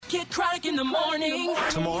Kid Kraddick in the morning.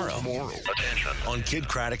 Tomorrow. Attention. On Kid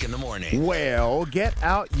Kraddick in the morning. Well, get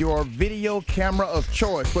out your video camera of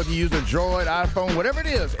choice, whether you use a Droid, iPhone, whatever it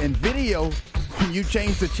is, and video. You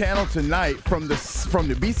change the channel tonight from the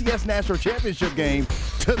BCS National Championship game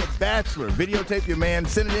to The Bachelor. Videotape your man,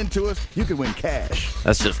 send it in to us. You can win cash.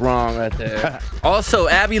 That's just wrong right there. Also,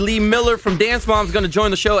 Abby Lee Miller from Dance Moms is going to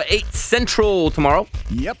join the show at 8 Central tomorrow.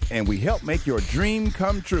 Yep, and we help make your dream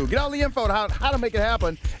come true. Get all the info on how to make it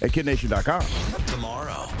happen at kiddnation.com.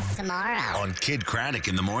 Tomorrow. Tomorrow. On Kid Kraddick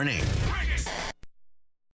in the morning.